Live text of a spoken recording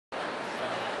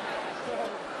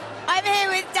I'm here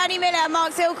with Danny Miller and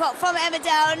Marc Silcock from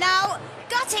Emmerdale. Now,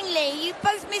 guttingly, you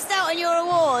both missed out on your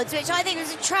awards, which I think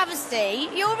was a travesty.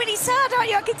 You're really sad,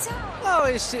 aren't you? I can tell. No,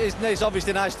 it's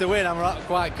obviously nice to win. I'm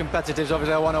quite competitive, so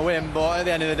obviously I want to win, but at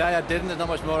the end of the day I didn't. There's not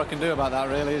much more I can do about that,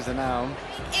 really, is there now?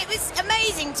 It was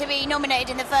amazing to be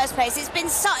nominated in the first place. It's been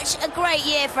such a great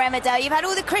year for Emmerdale. You've had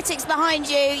all the critics behind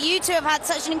you. You two have had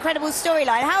such an incredible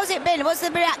storyline. How's it been? What's the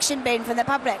reaction been from the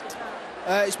public?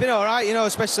 It's been all right, you know,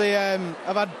 especially I've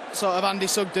had sort of Andy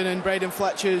Sugden and Braden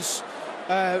Fletcher's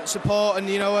support, and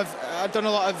you know I've done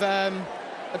a lot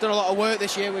of work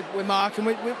this year with Mark, and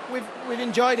we've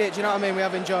enjoyed it. Do you know what I mean? We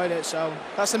have enjoyed it, so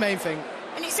that's the main thing.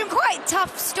 And it's some quite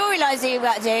tough storylines that you've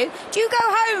got to do. Do you go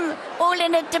home all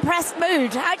in a depressed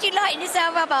mood? How do you lighten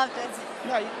yourself up afterwards?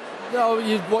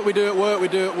 What we do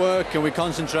at work, and we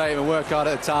concentrate and work hard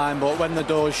at a time. But when the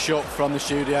doors shut from the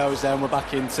studios, then we're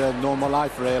back into normal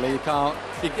life. Really, you can't.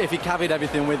 If you carried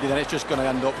everything with you, then it's just going to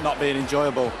end up not being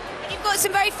enjoyable. You've got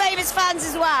some very famous fans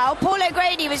as well. Paul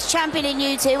O'Grady was championing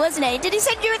you two, wasn't he? Did he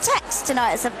send you a text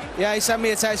tonight or something? Yeah, he sent me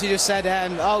a text. He just said,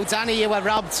 "Oh, Danny, you were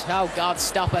robbed." Oh God,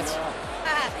 stop it.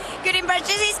 Good impression.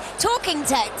 These talking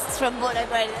texts from Paul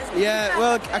O'Grady. Yeah,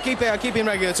 well, I keep in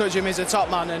regular touch with him. He's a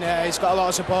top man, and he's got a lot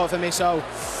of support for me. So,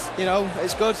 you know,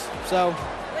 it's good. So.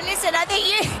 Well, listen, I think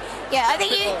you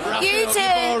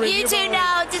two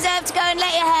now deserve to go and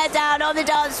let your hair down on the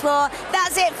dance floor.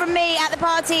 That's it from me at the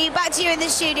party. Back to you in the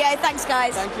studio. Thanks,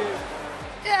 guys. Thank you.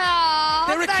 Oh,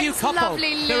 they're a cute couple.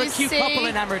 Lovely, they're a cute couple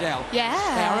in Emmerdale. Yeah,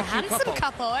 they are a handsome cute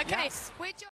couple. Okay. Yes.